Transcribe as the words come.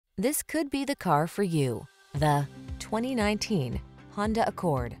This could be the car for you. The 2019 Honda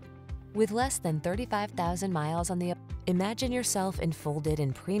Accord. With less than 35,000 miles on the imagine yourself enfolded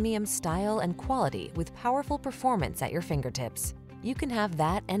in premium style and quality with powerful performance at your fingertips. You can have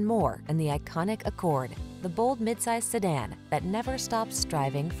that and more in the iconic Accord, the bold midsize sedan that never stops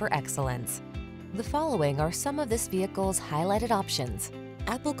striving for excellence. The following are some of this vehicle's highlighted options: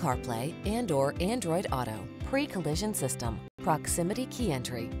 Apple CarPlay and/or Android Auto, pre-collision system, proximity key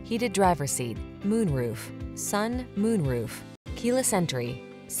entry, heated driver's seat, moonroof, moonroof, keyless entry,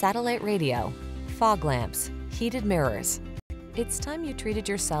 satellite radio, fog lamps, heated mirrors. It's time you treated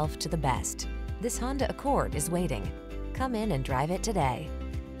yourself to the best. This Honda Accord is waiting. Come in and drive it today.